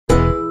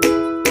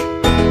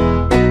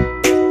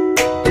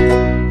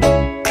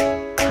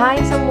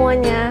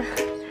semuanya,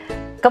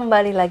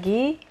 kembali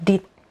lagi di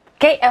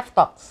KF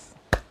Talks.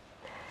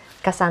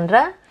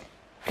 Cassandra,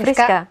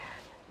 Friska,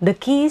 the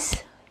keys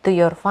to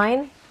your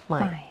fine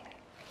mind.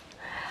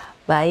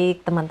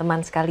 Baik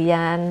teman-teman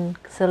sekalian,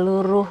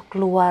 seluruh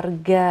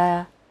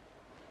keluarga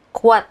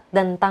kuat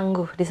dan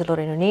tangguh di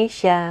seluruh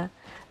Indonesia,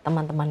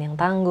 teman-teman yang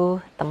tangguh,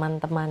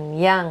 teman-teman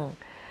yang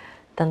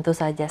tentu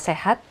saja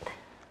sehat.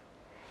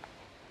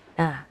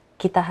 Nah,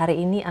 kita hari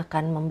ini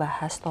akan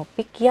membahas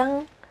topik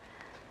yang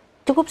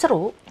cukup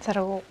seru,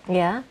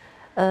 ya.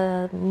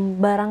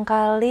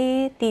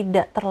 Barangkali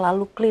tidak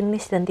terlalu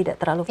klinis dan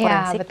tidak terlalu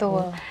forensik. Ya,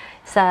 betul.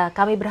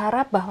 Kami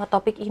berharap bahwa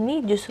topik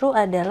ini justru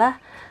adalah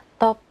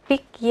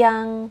topik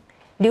yang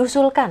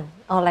diusulkan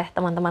oleh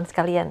teman-teman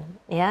sekalian,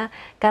 ya.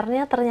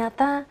 Karena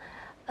ternyata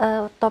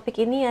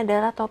topik ini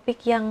adalah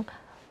topik yang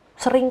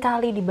sering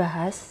kali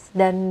dibahas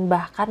dan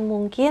bahkan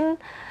mungkin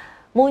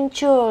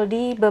muncul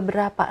di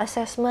beberapa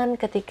asesmen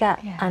ketika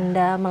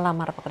Anda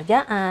melamar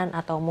pekerjaan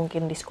atau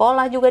mungkin di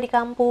sekolah juga di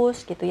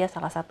kampus gitu ya,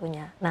 salah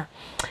satunya. Nah,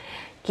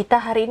 kita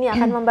hari ini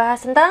akan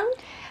membahas tentang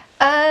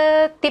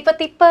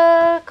tipe-tipe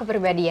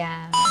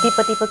kepribadian.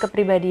 Tipe-tipe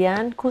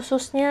kepribadian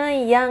khususnya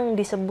yang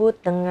disebut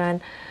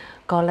dengan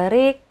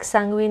kolerik,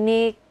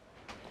 sanguinik,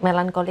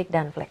 melankolik,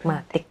 dan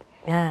flegmatik.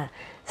 Nah,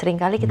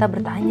 seringkali kita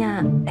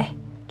bertanya,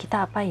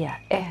 kita apa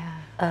ya?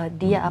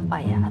 Dia apa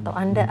ya? Atau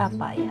Anda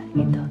apa ya?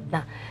 Gitu.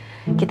 Nah,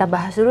 kita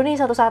bahas dulu nih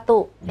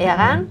satu-satu, ya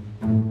kan?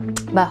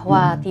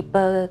 Bahwa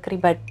tipe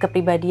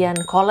kepribadian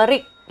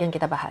kolerik yang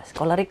kita bahas.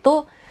 Kolerik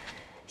tuh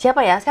siapa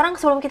ya? Sekarang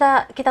sebelum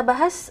kita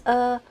bahas,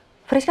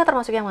 Friska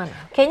termasuk yang mana?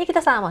 Kayaknya kita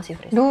sama sih,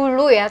 Friska.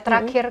 Dulu ya,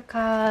 terakhir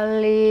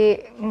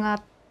kali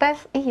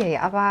ngetes, iya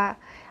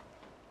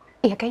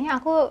kayaknya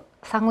aku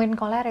sanguin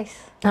koleris.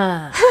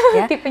 Nah,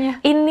 ya.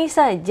 Tipenya. Ini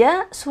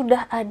saja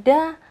sudah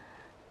ada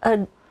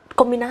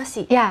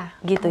kombinasi, Ya,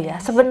 gitu ya.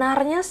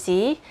 Sebenarnya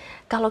sih,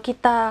 kalau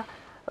kita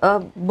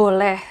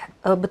boleh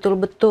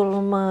betul-betul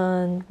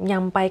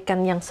menyampaikan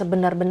yang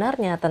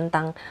sebenar-benarnya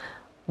tentang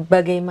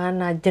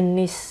bagaimana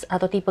jenis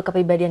atau tipe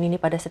kepribadian ini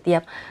pada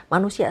setiap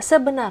manusia,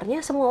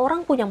 sebenarnya semua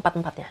orang punya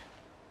empat-empatnya.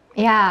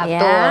 Ya,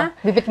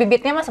 betul.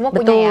 Bibit-bibitnya mah semua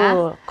Betul. punya ya.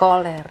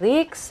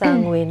 Kolerik,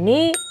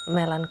 sanguinik,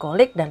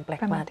 melankolik, dan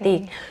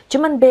flegmatik.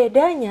 Cuman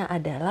bedanya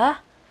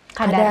adalah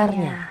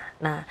kadarnya.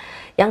 Nah,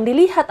 yang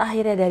dilihat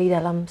akhirnya dari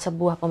dalam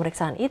sebuah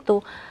pemeriksaan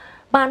itu,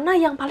 mana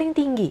yang paling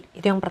tinggi,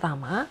 itu yang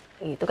pertama,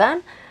 gitu kan.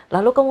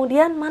 Lalu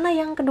kemudian mana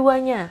yang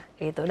keduanya,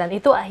 gitu. Dan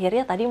itu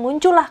akhirnya tadi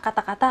muncullah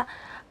kata-kata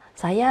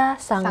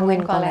saya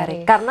sanguin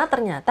kolerik. Karena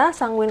ternyata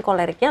sanguin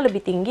koleriknya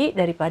lebih tinggi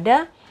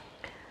daripada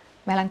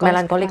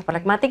melankolik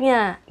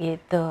flegmatiknya,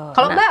 gitu.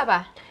 Kalau Mbak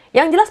apa?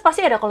 Yang jelas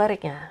pasti ada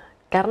koleriknya.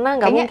 Karena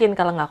nggak mungkin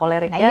kalau nggak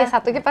kolerik ya. Iya,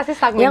 satunya pasti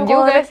sanguin Yang juga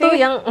kolerik sih. tuh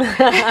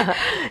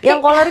yang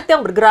kolerik tuh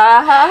yang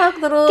bergerak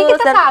terus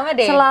Kita dan sama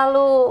deh.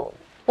 selalu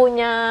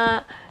punya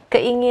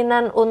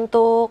keinginan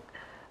untuk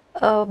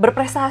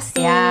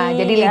berprestasi, Ya,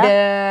 jadi ya.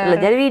 leader.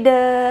 Jadi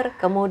leader,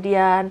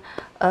 kemudian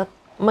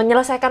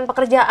menyelesaikan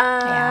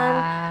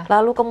pekerjaan,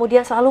 lalu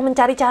kemudian selalu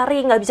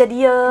mencari-cari, nggak bisa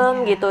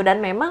diem gitu, dan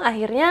memang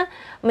akhirnya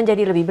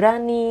menjadi lebih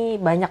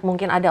berani. Banyak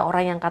mungkin ada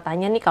orang yang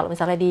katanya nih, kalau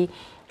misalnya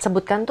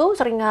disebutkan tuh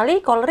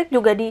seringkali kolerik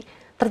juga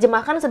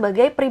diterjemahkan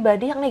sebagai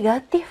pribadi yang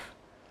negatif.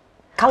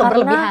 Kalau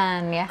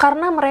berlebihan ya.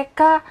 Karena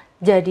mereka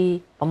jadi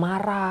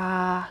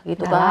pemarah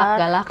gitu,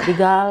 galak.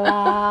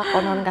 digalak,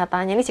 konon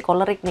katanya ini si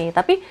kolerik nih.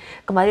 Tapi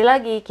kembali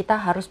lagi kita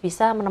harus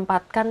bisa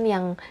menempatkan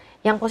yang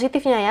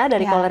positifnya ya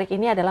dari kolerik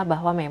ini adalah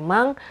bahwa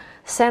memang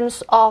sense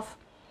of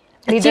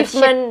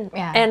achievement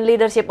and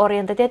leadership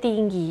orientednya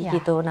tinggi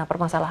gitu. Nah,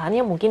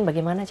 permasalahannya mungkin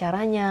bagaimana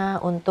caranya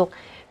untuk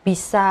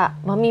bisa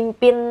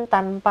memimpin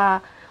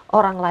tanpa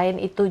orang lain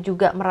itu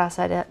juga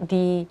merasa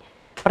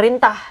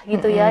diperintah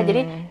gitu ya.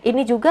 Jadi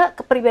ini juga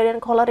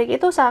kepribadian kolerik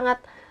itu sangat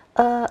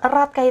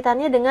erat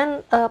kaitannya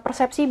dengan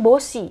persepsi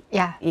bossy,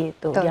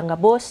 gitu. Dianggap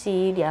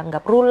bossy,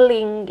 dianggap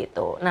ruling,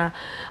 gitu. Nah,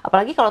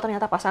 apalagi kalau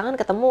ternyata pasangan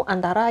ketemu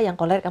antara yang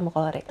kolerik sama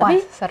kolerik. Wah, tapi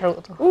seru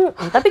tuh.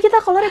 Tapi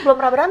kita kolerik belum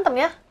pernah berantem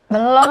ya?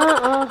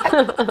 Belum.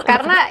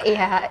 Karena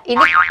ya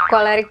ini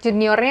kolerik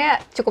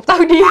juniornya cukup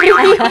tahu diri.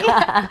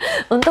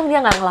 Untung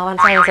dia nggak ngelawan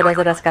saya,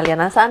 saudara-saudara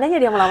sekalian. Nah,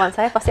 seandainya dia melawan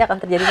saya, pasti akan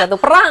terjadi satu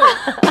perang.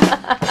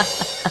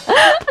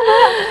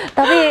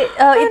 Tapi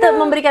itu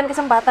memberikan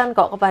kesempatan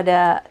kok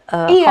kepada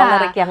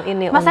kolerik yang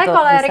ini. Masalahnya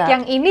untuk kolerik bisa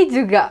yang ini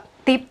juga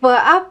tipe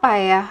apa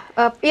ya?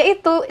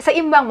 Yaitu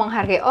seimbang,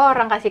 menghargai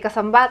orang, kasih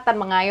kesempatan,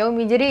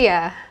 mengayomi. Jadi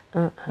ya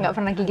nggak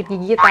pernah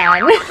gigit-gigitan.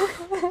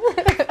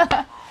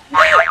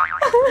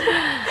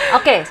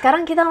 Oke,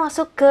 sekarang kita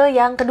masuk ke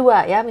yang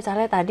kedua ya.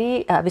 Misalnya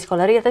tadi habis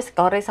kolerik atau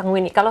kolerik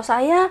sanguinik. Kalau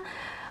saya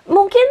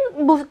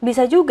mungkin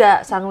bisa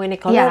juga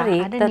sanguinik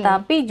kolerik,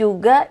 tetapi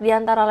juga di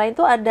antara lain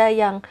tuh ada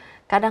yang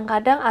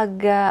kadang-kadang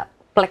agak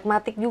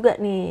flegmatik juga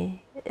nih.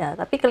 Ya,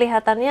 tapi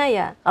kelihatannya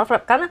ya,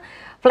 karena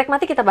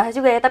flegmatik kita bahas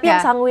juga ya, tapi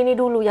yang sanguini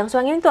dulu. Yang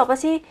sanguini itu apa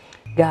sih?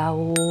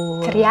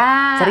 Gaul,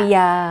 ceria,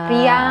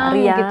 riang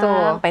gitu,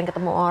 pengen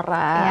ketemu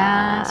orang, ya,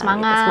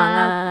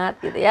 semangat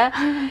gitu ya.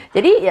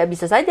 Jadi ya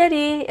bisa saja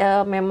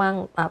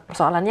memang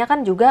persoalannya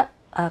kan juga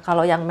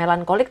Kalau yang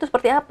melankolik itu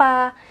seperti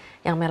apa?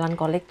 Yang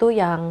melankolik tuh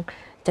yang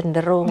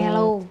cenderung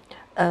Mellow.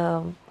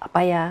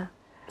 Apa ya,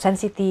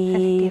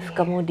 sensitif, Sensitif.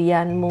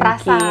 kemudian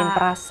mungkin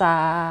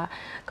perasa,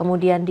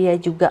 kemudian dia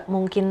juga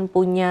mungkin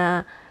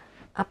punya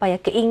apa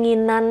ya,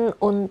 keinginan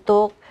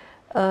untuk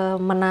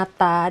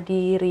menata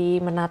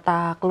diri,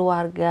 menata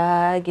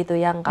keluarga gitu,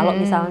 yang kalau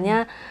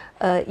misalnya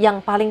yang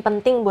paling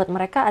penting buat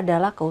mereka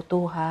adalah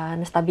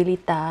keutuhan,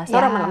 stabilitas,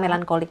 orang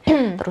melankolik.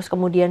 Terus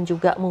kemudian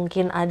juga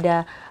mungkin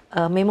ada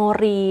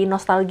memori,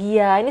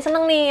 nostalgia. Ini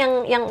seneng nih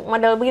yang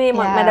model begini,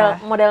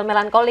 model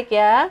melankolik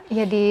ya.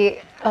 Ya di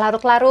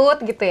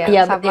larut-larut gitu ya.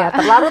 Iya,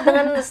 terlarut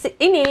dengan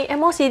ini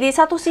emosi. Di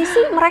satu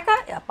sisi mereka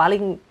ya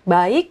paling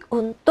baik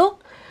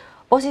untuk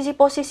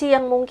posisi-posisi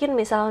yang mungkin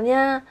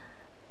misalnya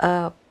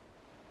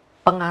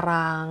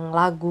pengarang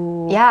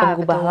lagu,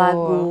 penggubah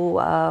lagu,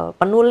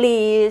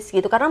 penulis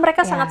gitu. Karena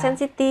mereka sangat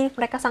sensitif,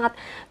 mereka sangat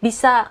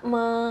bisa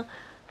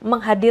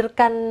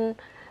menghadirkan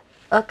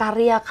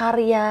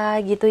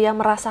karya-karya gitu ya,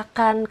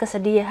 merasakan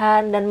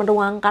kesedihan dan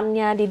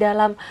menuangkannya di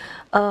dalam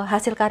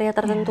hasil karya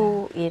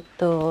tertentu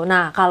gitu.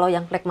 Nah, kalau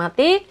yang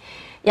flegmatik,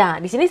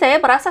 ya di sini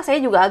saya merasa saya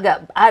juga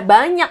agak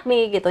banyak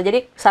nih gitu.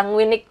 Jadi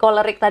sanguinik,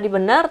 kolerik tadi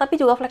benar, tapi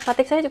juga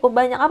flegmatik saya cukup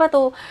banyak. Apa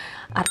tuh?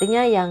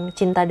 Artinya yang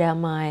cinta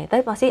damai.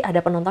 Tapi pasti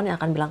ada penonton yang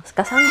akan bilang,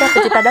 Cassandra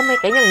tuh cinta damai,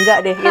 kayaknya enggak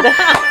deh gitu.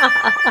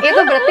 Itu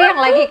berarti yang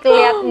lagi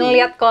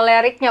ngeliat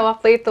koleriknya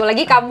waktu itu,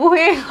 lagi kambuh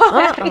ya.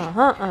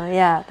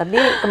 Ya, tapi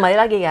kembali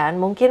lagi kan,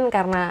 mungkin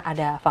karena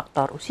ada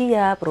faktor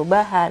usia,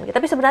 perubahan.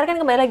 Tapi sebenarnya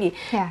kan kembali lagi,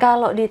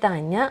 kalau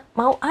ditanya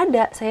mau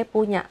ada, saya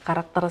punya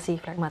karakter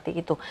si flegmatik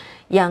itu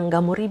yang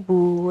nggak mau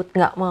ribut,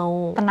 nggak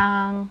mau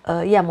tenang.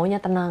 Ya maunya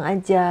tenang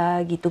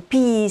aja gitu,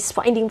 peace,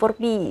 finding for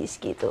peace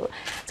gitu.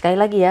 Sekali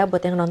lagi ya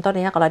buat yang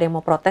nonton ya, kalau ada yang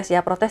mau protes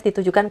ya, protes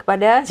ditujukan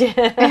kepada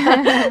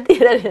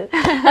tidak.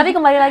 Tapi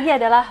kembali lagi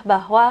adalah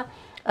bahwa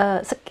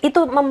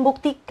itu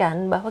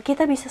membuktikan bahwa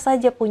kita bisa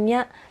saja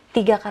punya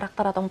 3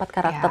 karakter atau 4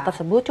 karakter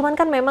tersebut, cuman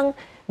kan memang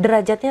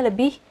derajatnya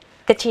lebih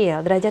kecil,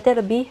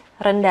 derajatnya lebih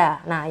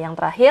rendah. Nah, yang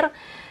terakhir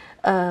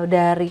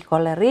dari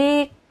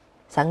kolerik,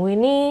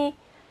 sanguini,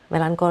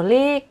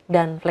 melankolik,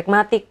 dan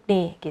flegmatik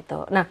nih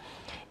gitu. Nah,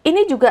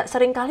 ini juga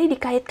seringkali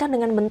dikaitkan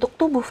dengan bentuk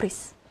tubuh,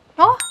 Fris.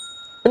 Oh,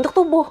 bentuk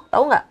tubuh,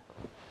 tahu nggak?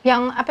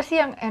 Yang apa sih,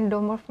 yang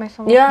endomorph,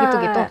 mesomorph Ya,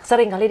 gitu-gitu?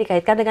 sering kali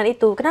dikaitkan dengan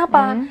itu.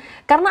 Kenapa?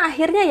 Karena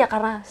akhirnya ya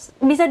karena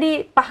bisa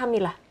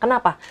dipahami lah.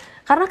 Kenapa?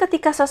 Karena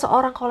ketika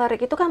seseorang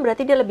kolerik itu kan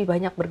berarti dia lebih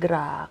banyak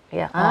bergerak,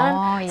 ya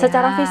kan?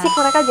 Secara fisik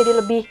mereka jadi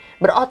lebih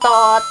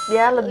berotot,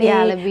 ya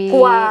lebih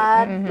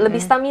kuat, lebih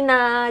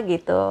stamina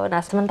gitu.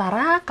 Nah,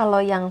 sementara kalau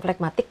yang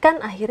flegmatik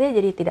kan akhirnya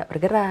jadi tidak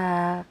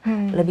bergerak,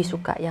 lebih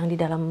suka yang di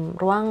dalam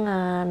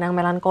ruangan, yang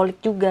melankolik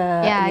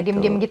juga. Ya,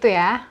 gitu. diem-diem gitu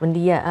ya?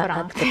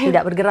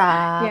 Tidak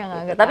bergerak.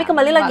 Gitu. Tapi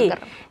kembali lagi,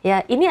 ya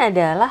ini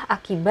adalah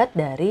akibat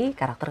dari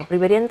karakter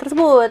kepribadian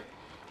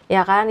tersebut.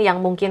 Ya kan,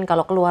 yang mungkin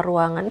kalau keluar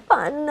ruangan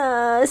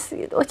panas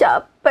gitu,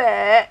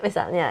 capek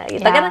misalnya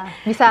gitu kan,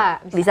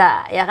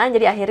 bisa ya kan,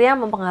 jadi akhirnya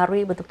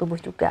mempengaruhi bentuk tubuh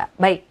juga.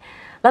 Baik,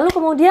 lalu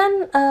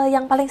kemudian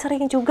yang paling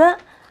sering juga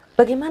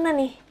bagaimana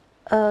nih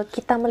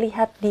kita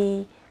melihat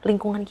di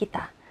lingkungan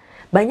kita,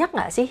 banyak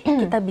nggak sih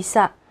kita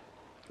bisa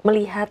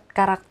melihat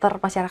karakter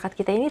masyarakat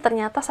kita ini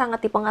ternyata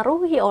sangat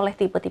dipengaruhi oleh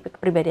tipe-tipe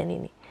kepribadian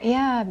ini?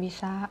 Iya,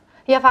 bisa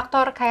ya,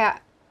 faktor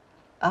kayak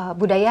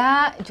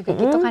budaya juga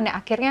gitu kan ya,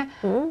 akhirnya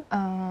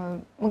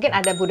mungkin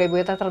ada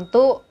budaya-budaya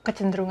tertentu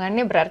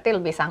kecenderungannya berarti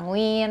lebih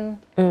sanguin,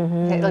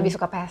 lebih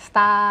suka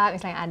pesta,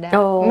 misalnya ada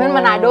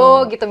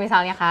Manado gitu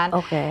misalnya kan,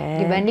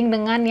 dibanding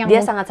dengan yang dia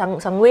sangat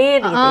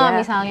sanguin gitu ya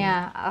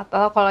misalnya,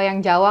 atau kalau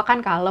yang Jawa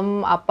kan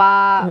kalem,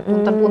 apa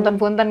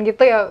punten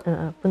gitu ya,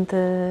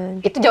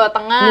 punten itu Jawa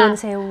Tengah, Nyun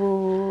Sewu.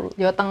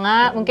 Jawa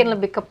Tengah mungkin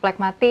lebih ke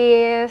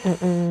flegmatis,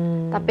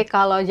 tapi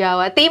kalau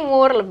Jawa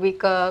Timur lebih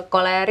ke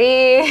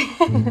kolerik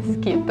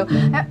gitu.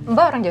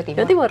 Mbak orang Jawa Timur?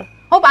 Jawa Timur.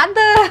 Oh,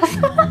 pantes.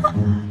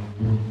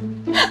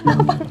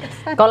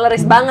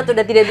 Koleris banget,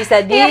 udah tidak bisa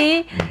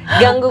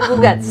diganggu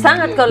gugat,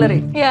 sangat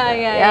kolerik. Iya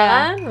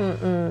kan?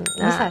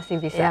 Bisa sih,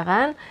 bisa. Ya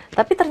kan?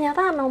 Tapi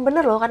ternyata memang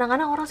bener loh,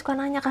 kadang-kadang orang suka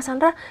nanya,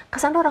 Cassandra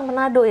orang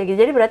Manado ya gitu.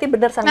 Jadi berarti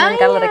bener sangat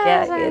kolerik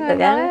ya gitu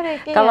kan.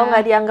 Kalau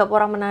nggak dianggap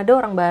orang Manado,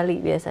 orang Bali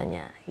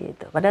biasanya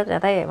gitu. Padahal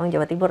ternyata ya emang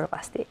Jawa Timur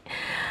pasti.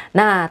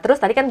 Nah, terus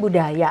tadi kan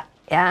budaya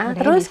ya.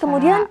 Terus bisa.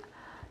 Kemudian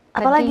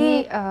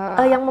apalagi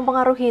yang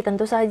mempengaruhi,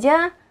 tentu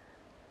saja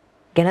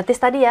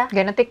genetis tadi ya,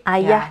 genetik,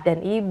 ayah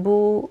dan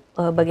ibu,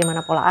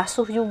 bagaimana pola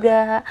asuh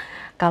juga.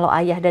 Kalau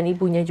ayah dan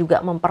ibunya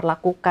juga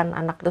memperlakukan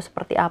anak itu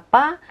seperti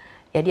apa,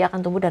 ya dia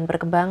akan tumbuh dan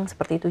berkembang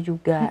seperti itu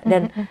juga.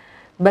 Dan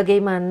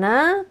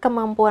bagaimana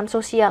kemampuan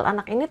sosial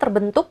anak ini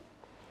terbentuk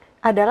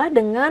adalah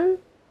dengan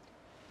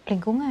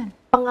lingkungan,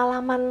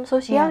 pengalaman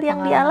sosial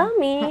yang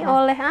dialami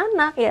oleh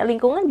anak, ya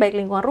lingkungan, baik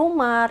lingkungan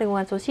rumah,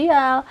 lingkungan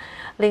sosial,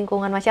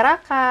 lingkungan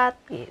masyarakat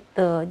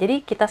gitu. Jadi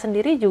kita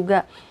sendiri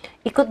juga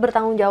ikut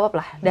bertanggung jawab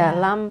lah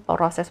dalam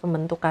proses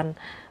pembentukan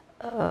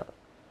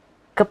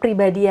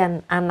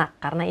kepribadian anak,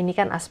 karena ini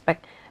kan aspek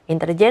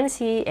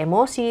intelijensi,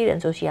 emosi dan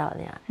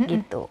sosialnya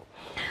gitu.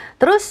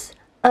 Terus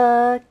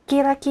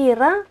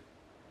kira-kira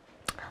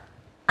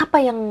apa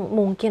yang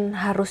mungkin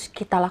harus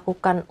kita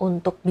lakukan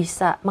untuk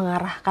bisa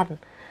mengarahkan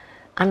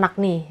anak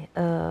nih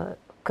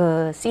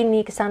ke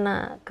sini, ke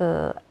sana,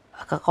 ke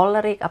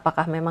kolerik?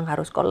 Apakah memang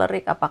harus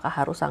kolerik? Apakah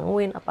harus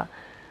sanguin? Apa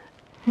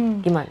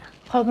gimana?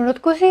 Kalau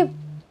menurutku sih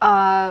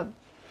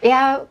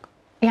ya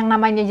yang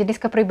namanya jenis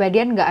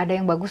kepribadian nggak ada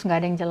yang bagus, nggak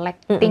ada yang jelek.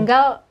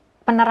 Tinggal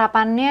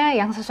penerapannya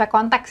yang sesuai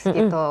konteks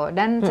gitu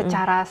dan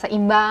secara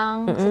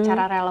seimbang,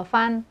 secara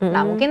relevan.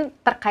 Nah, mungkin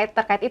terkait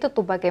itu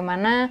tuh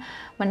bagaimana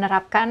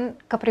menerapkan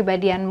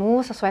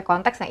kepribadianmu sesuai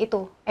konteks. Nah,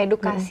 itu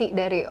edukasi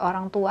dari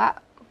orang tua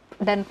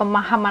dan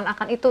pemahaman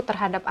akan itu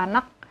terhadap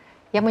anak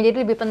yang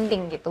menjadi lebih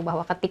penting gitu,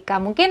 bahwa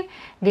ketika mungkin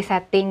di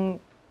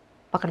setting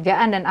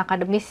pekerjaan dan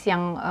akademis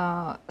yang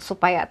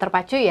supaya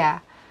terpacu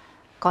ya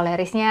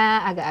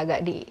kolerisnya agak-agak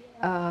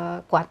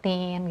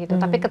dikuatin gitu.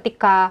 Tapi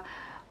ketika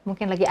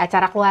mungkin lagi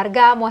acara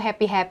keluarga mau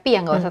happy-happy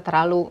ya nggak usah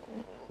terlalu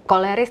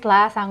koleris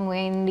lah,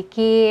 sanguin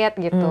dikit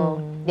gitu.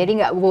 Jadi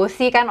nggak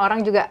bosi kan,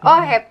 orang juga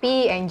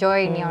happy,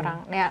 enjoy nih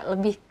orang. Ya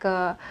lebih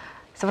ke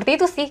seperti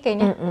itu sih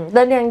kayaknya.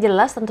 Dan yang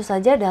jelas tentu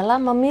saja adalah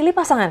memilih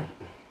pasangan.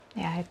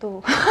 Ya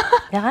itu.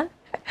 Ya kan?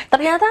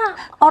 Ternyata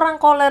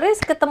orang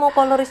koleris ketemu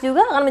koleris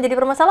juga akan menjadi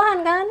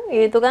permasalahan kan,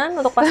 gitu kan,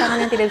 untuk pasangan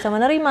yang tidak bisa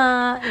menerima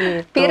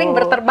gitu. Piring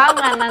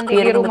berterbangan nanti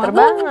di rumah.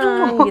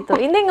 Berterbangan gitu.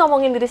 Ini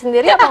ngomongin diri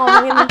sendiri apa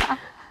ngomongin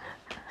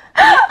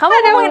kamu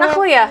ngomongin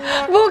aku ya?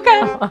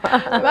 Bukan.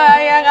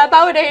 Ya nggak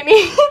tahu deh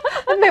ini.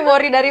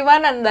 Memori dari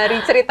mana? Dari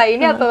cerita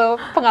ini atau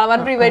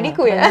pengalaman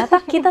pribadiku ya? Ternyata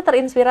kita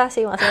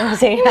terinspirasi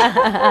masing-masing.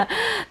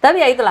 Tapi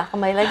ya itulah,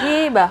 kembali lagi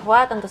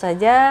bahwa tentu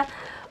saja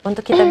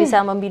untuk kita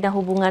bisa membina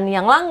hubungan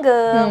yang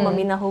langgeng,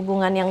 membina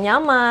hubungan yang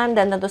nyaman,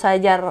 dan tentu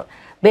saja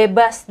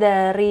bebas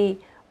dari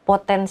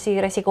potensi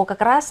resiko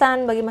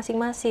kekerasan bagi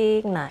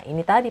masing-masing. Nah,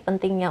 ini tadi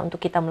pentingnya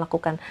untuk kita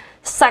melakukan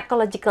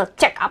psychological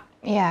check-up.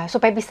 Ya,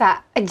 supaya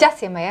bisa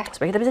adjust ya, Mbak ya?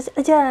 Supaya kita bisa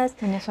adjust.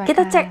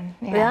 Kita cek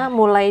ya,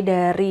 mulai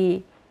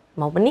dari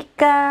mau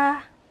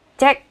menikah,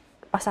 cek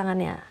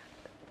pasangannya,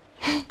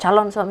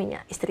 calon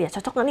suaminya, istrinya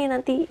cocok nggak nih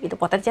nanti, itu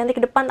potensi nanti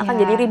ke depan akan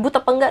jadi ribut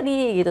apa enggak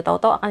nih, gitu,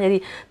 tahu-tahu akan jadi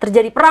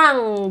terjadi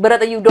perang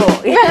Bharatayuddha.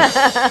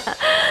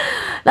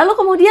 Lalu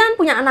kemudian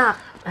punya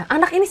anak. Nah,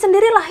 anak ini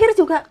sendiri lahir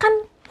juga kan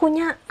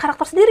punya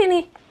karakter sendiri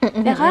nih,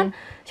 ya kan?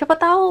 Siapa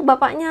tahu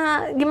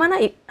bapaknya gimana,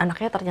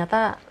 anaknya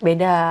ternyata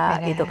beda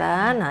gitu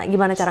kan. Nah,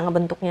 gimana cara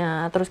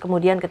ngebentuknya? Terus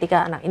kemudian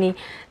ketika anak ini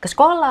ke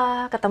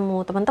sekolah,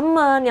 ketemu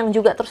teman-teman yang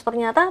juga terus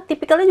ternyata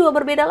tipikalnya juga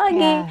berbeda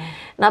lagi.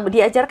 Nah,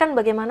 diajarkan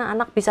bagaimana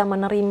anak bisa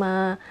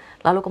menerima,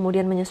 lalu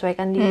kemudian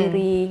menyesuaikan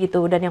diri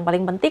gitu. Dan yang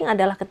paling penting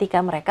adalah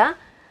ketika mereka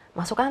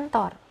masuk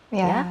kantor.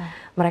 Ya,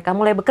 mereka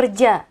mulai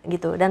bekerja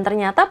gitu. Dan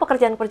ternyata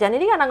pekerjaan-pekerjaan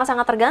ini kan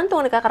sangat tergantung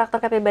dengan karakter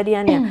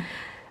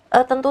kepribadiannya.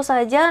 Tentu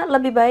saja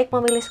lebih baik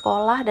memilih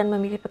sekolah dan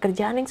memilih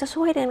pekerjaan yang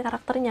sesuai dengan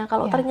karakternya.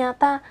 Kalau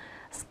ternyata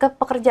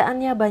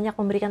pekerjaannya banyak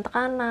memberikan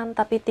tekanan,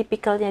 tapi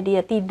tipikalnya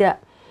dia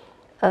tidak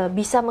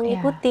bisa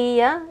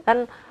mengikuti ya,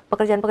 kan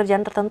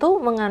pekerjaan-pekerjaan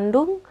tertentu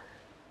mengandung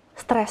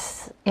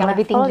stres yang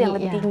lebih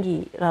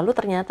tinggi. Lalu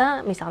ternyata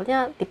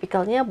misalnya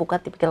tipikalnya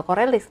bukan tipikal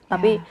korelis,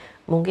 tapi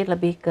mungkin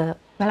lebih ke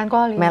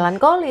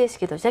melankolis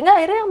gitu. Sehingga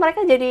akhirnya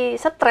mereka jadi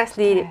stres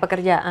di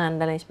pekerjaan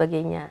dan lain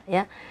sebagainya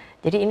ya.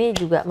 Jadi ini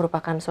juga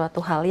merupakan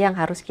suatu hal yang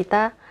harus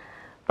kita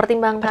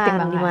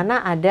pertimbangkan. Di mana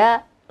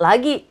ada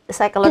lagi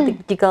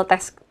psychological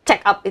test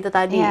check up itu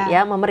tadi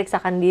ya,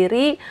 memeriksakan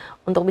diri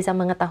untuk bisa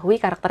mengetahui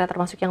karakternya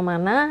termasuk yang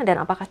mana dan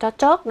apakah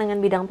cocok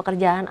dengan bidang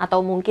pekerjaan atau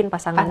mungkin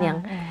pasangan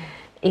yang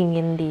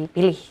ingin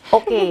dipilih.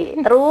 Oke,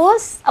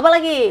 terus apa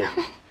lagi?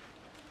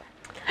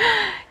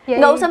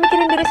 Nggak usah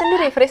mikirin diri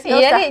sendiri, Fris.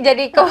 Iya nih,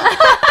 jadi kok.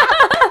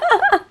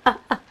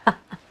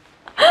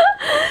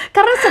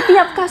 Karena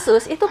setiap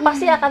kasus itu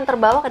pasti akan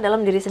terbawa ke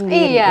dalam diri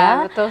sendiri.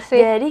 Iya, betul sih.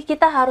 Jadi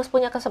kita harus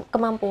punya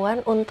kemampuan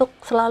untuk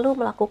selalu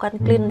melakukan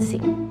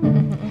cleansing.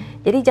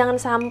 Jadi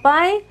jangan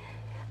sampai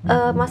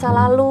masa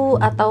lalu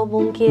atau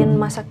mungkin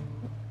masa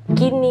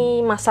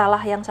kini,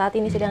 masalah yang saat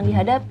ini sedang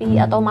dihadapi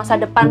atau masa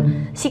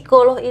depan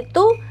psikolog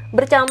itu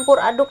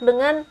bercampur aduk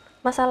dengan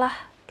masalah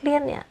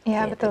kliennya.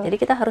 Iya, gitu. betul. Jadi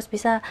kita harus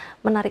bisa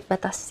menarik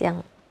batas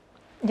yang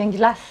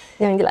jelas.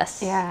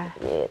 Ya.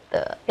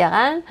 Gitu, ya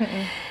kan?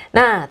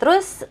 Nah,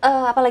 terus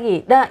apa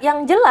lagi? Nah,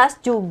 yang jelas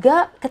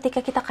juga ketika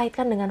kita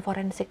kaitkan dengan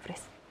forensik,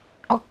 Fris.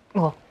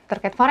 Oh,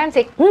 terkait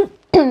forensik.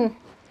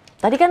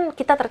 Tadi kan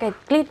kita terkait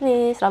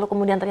klinis, lalu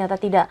kemudian ternyata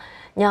tidak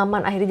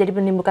nyaman, akhirnya jadi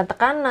menimbulkan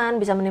tekanan,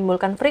 bisa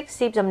menimbulkan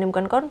friksi, bisa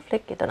menimbulkan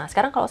konflik gitu. Nah,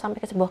 sekarang kalau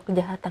sampai ke sebuah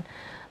kejahatan,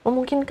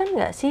 memungkinkan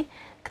nggak sih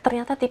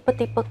ternyata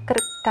tipe-tipe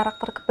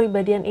karakter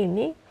kepribadian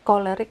ini,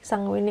 kolerik,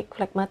 sanguinik,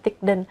 flegmatik,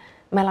 dan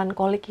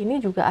melankolik ini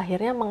juga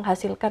akhirnya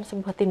menghasilkan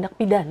sebuah tindak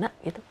pidana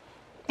gitu?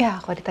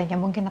 Ya, kalau ditanya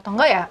mungkin atau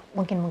enggak ya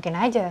mungkin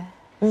aja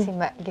sih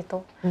Mbak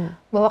gitu.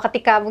 Bahwa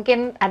ketika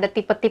mungkin ada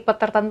tipe-tipe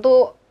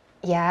tertentu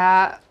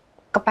ya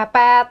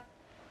kepepet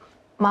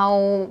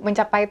mau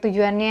mencapai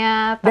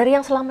tujuannya. Dari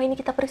yang selama ini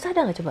kita periksa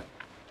ada nggak coba?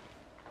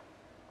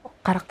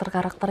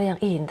 Karakter-karakter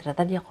yang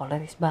ternyata dia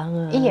koleris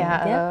banget. Iya,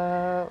 ya?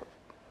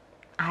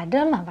 ada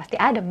lah, pasti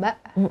ada Mbak.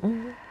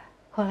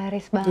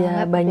 koleris Dia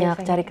banget banyak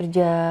biasanya. cari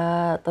kerja,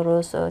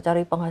 terus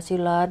cari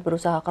penghasilan,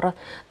 berusaha keras.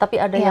 Tapi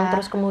ada yang Iya,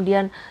 terus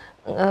kemudian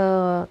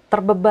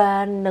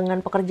terbeban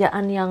dengan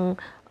pekerjaan yang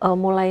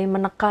mulai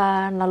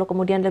menekan, lalu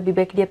kemudian lebih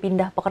baik dia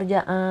pindah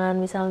pekerjaan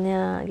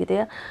misalnya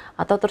gitu ya.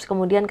 Atau terus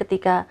kemudian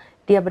ketika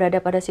dia berada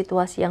pada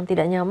situasi yang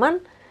tidak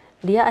nyaman,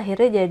 dia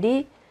akhirnya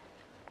jadi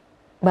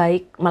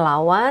baik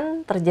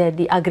melawan,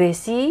 terjadi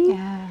agresi,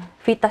 ya,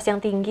 vitas yang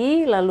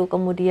tinggi, lalu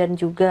kemudian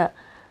juga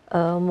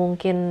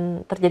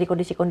mungkin terjadi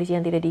kondisi-kondisi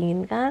yang tidak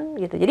diinginkan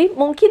gitu. Jadi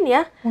mungkin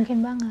banget,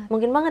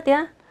 mungkin banget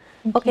ya.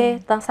 Oke,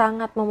 mungkin.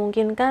 sangat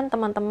memungkinkan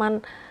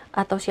teman-teman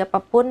atau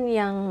siapapun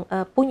yang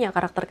punya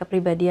karakter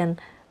kepribadian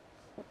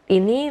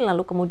ini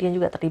lalu kemudian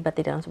juga terlibat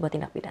di dalam sebuah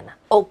tindak pidana.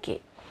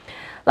 Oke.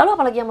 Lalu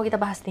apa lagi yang mau kita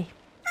bahas nih?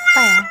 Apa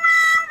ya?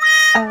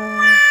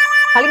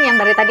 Paling yang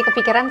dari tadi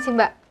kepikiran sih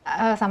Mbak,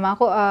 sama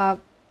aku,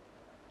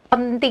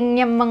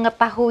 pentingnya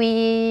mengetahui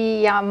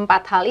yang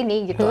 4 hal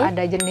ini gitu,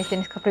 ada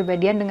jenis-jenis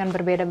kepribadian dengan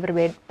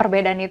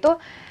perbedaan itu,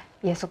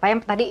 ya supaya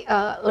tadi,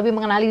 lebih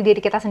mengenali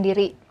diri kita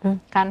sendiri,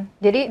 kan.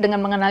 Jadi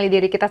dengan mengenali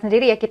diri kita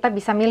sendiri ya kita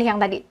bisa milih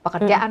yang tadi,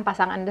 pekerjaan,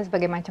 pasangan, dan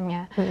sebagainya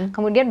macamnya.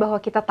 Kemudian bahwa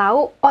kita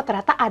tahu, oh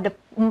ternyata ada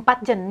 4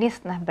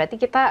 jenis, nah berarti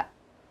kita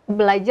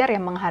belajar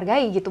yang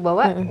menghargai gitu,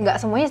 bahwa nggak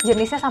semuanya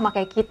jenisnya sama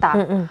kayak kita.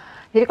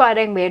 Jadi kalau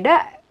ada yang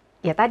beda,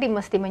 ya tadi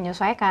mesti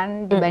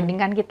menyesuaikan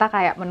dibandingkan kita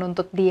kayak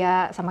menuntut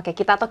dia sama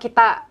kayak kita atau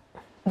kita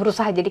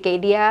berusaha jadi kayak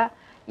dia,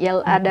 ya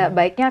ada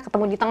baiknya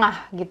ketemu di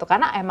tengah gitu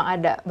karena emang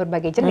ada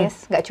berbagai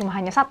jenis, nggak cuma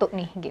hanya satu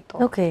nih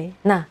gitu. Oke.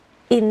 Nah,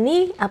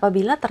 ini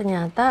apabila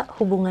ternyata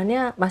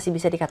hubungannya masih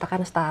bisa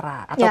dikatakan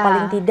setara atau Ya.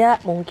 paling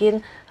tidak mungkin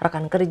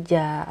rekan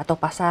kerja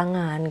atau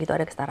pasangan gitu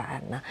ada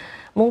kesetaraan. Nah,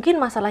 mungkin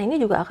masalah ini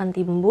juga akan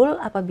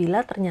timbul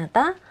apabila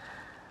ternyata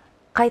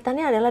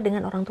kaitannya adalah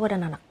dengan orang tua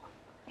dan anak.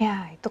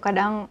 Ya, itu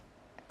kadang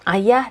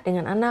Ayah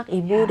dengan anak,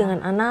 ibu Ya. dengan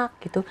anak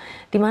gitu.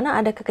 Di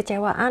mana ada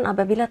kekecewaan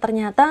apabila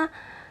ternyata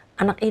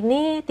anak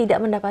ini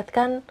tidak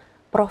mendapatkan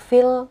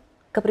profil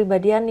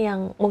kepribadian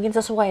yang mungkin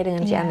sesuai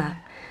dengan si Ya.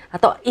 anak.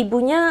 Atau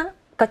ibunya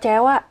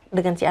kecewa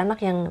dengan si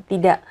anak yang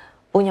tidak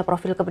punya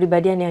profil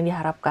kepribadian yang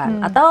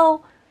diharapkan. Atau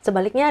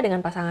sebaliknya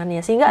dengan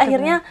pasangannya. Sehingga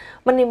akhirnya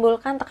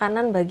menimbulkan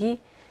tekanan bagi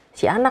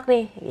si anak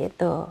nih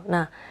gitu.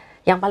 Nah,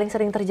 yang paling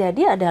sering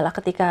terjadi adalah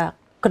ketika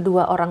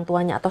kedua orang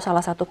tuanya atau salah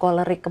satu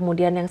kolerik,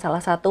 kemudian yang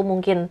salah satu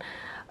mungkin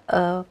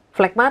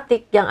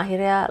flegmatik yang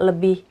akhirnya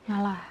lebih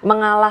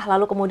mengalah,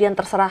 lalu kemudian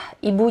terserah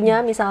ibunya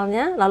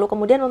misalnya, lalu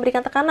kemudian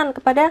memberikan tekanan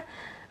kepada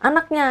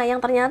anaknya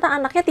yang ternyata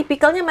anaknya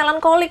tipikalnya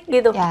melankolik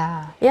gitu.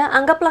 Ya,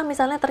 anggaplah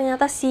misalnya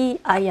ternyata si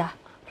ayah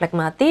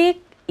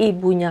flegmatik,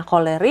 ibunya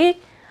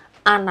kolerik,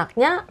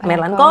 anaknya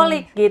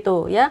melankolik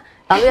gitu ya.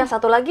 Lalu yang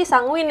satu lagi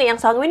sanguin nih, yang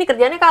sanguin ini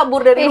kerjanya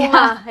kabur dari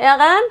rumah, ya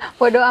kan?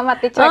 Bodoh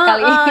amat dicuek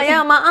kali.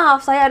 Ya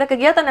maaf, saya ada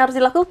kegiatan yang harus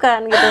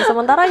dilakukan gitu.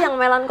 Sementara yang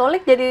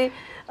melankolik jadi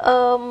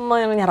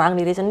menyerang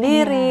diri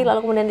sendiri,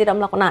 lalu kemudian tidak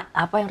melakukan. Nah,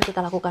 apa yang harus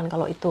kita lakukan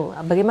kalau itu?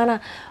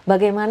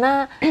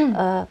 Bagaimana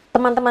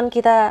teman-teman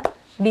kita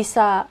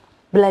bisa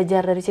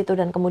belajar dari situ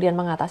dan kemudian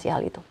mengatasi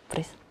hal itu,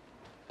 Fris?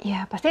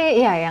 Ya pasti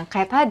ya yang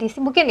kayak tadi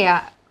sih mungkin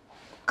ya.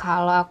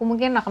 Kalau aku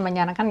mungkin akan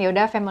menyarankan ya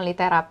udah family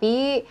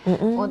therapy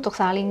untuk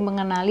saling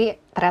mengenali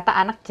ternyata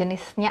anak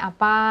jenisnya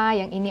apa,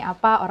 yang ini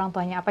apa, orang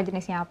tuanya apa,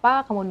 jenisnya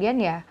apa,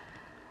 kemudian ya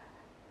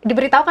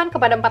diberitahukan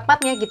kepada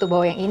empat-empatnya gitu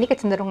bahwa yang ini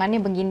kecenderungannya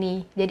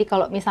begini. Jadi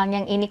kalau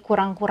misalnya yang ini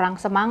kurang-kurang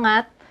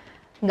semangat,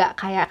 nggak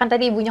kayak kan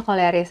tadi ibunya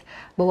koleris,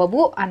 bahwa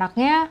Bu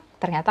anaknya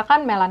ternyata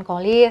kan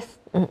melankolis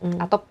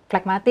atau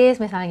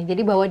flegmatis misalnya.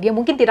 Jadi bahwa dia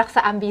mungkin tidak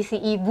seambisi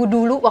ibu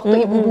dulu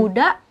waktu ibu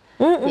muda,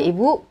 ya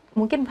ibu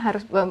mungkin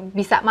harus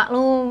bisa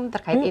maklum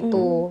terkait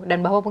itu,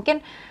 dan bahwa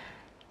mungkin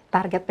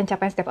target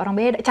pencapaian setiap orang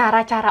beda,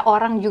 cara-cara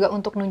orang juga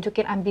untuk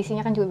nunjukin ambisinya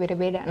kan juga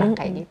beda-beda, nah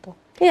kayak gitu.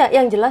 Iya,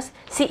 yang jelas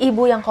si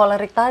ibu yang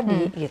kolerik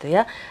tadi gitu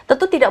ya,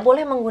 tentu tidak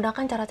boleh menggunakan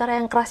cara-cara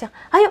yang keras yang,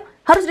 ayo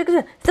harus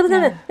dikejar,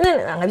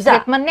 nggak bisa.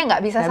 Treatmentnya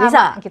nggak bisa Nggak sama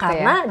bisa, gitu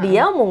karena ya.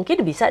 dia mungkin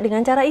bisa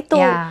dengan cara itu,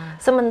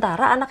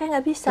 sementara anaknya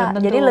nggak bisa.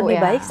 Belum Jadi tentu, lebih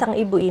ya. baik sang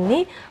ibu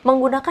ini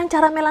menggunakan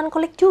cara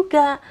melankolik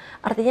juga,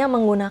 artinya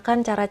menggunakan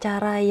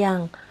cara-cara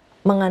yang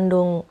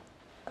mengandung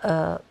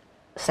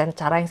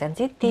cara yang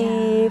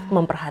sensitif,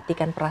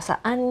 memperhatikan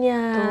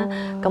perasaannya,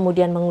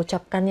 kemudian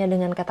mengucapkannya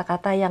dengan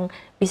kata-kata yang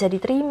bisa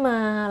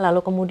diterima,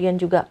 lalu kemudian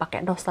juga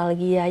pakai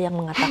nostalgia yang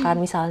mengatakan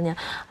misalnya,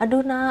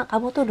 aduh nak,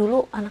 kamu tuh dulu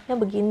anaknya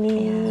begini,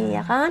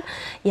 ya kan?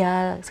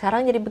 Ya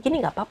sekarang jadi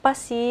begini nggak apa-apa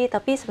sih,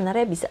 tapi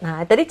sebenarnya bisa.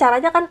 Nah, tadi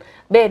caranya kan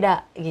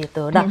beda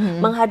gitu. Nah,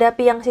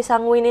 menghadapi yang si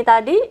sanguini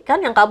tadi,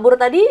 kan yang kabur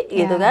tadi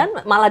gitu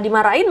kan, malah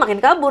dimarahin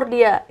makin kabur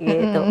dia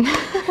gitu.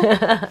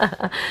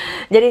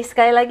 Jadi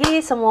sekali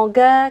lagi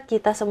semoga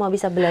kita semua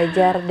bisa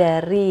belajar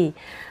dari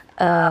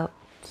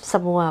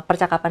semua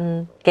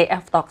percakapan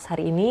KF Talks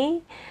hari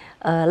ini,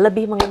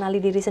 lebih mengenali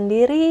diri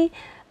sendiri,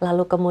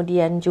 lalu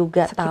kemudian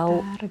juga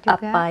tahu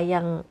apa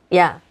yang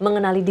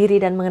mengenali diri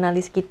dan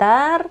mengenali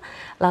sekitar,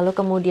 lalu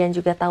kemudian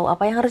juga tahu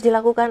apa yang harus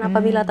dilakukan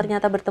apabila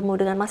ternyata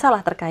bertemu dengan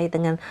masalah terkait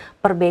dengan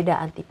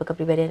perbedaan tipe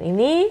kepribadian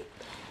ini.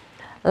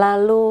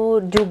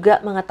 lalu juga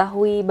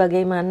mengetahui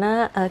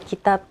bagaimana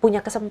kita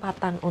punya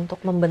kesempatan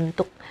untuk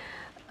membentuk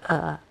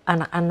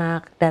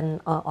anak-anak dan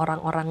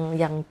orang-orang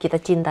yang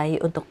kita cintai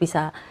untuk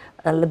bisa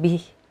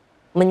lebih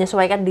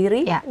menyesuaikan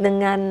diri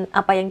dengan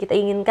apa yang kita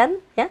inginkan,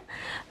 ya.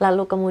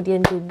 Lalu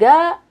kemudian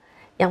juga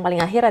yang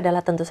paling akhir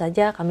adalah tentu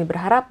saja kami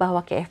berharap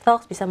bahwa KF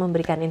Talks bisa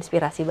memberikan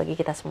inspirasi bagi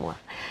kita semua.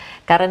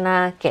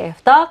 Karena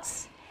KF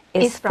Talks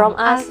is from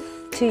us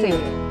to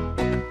you.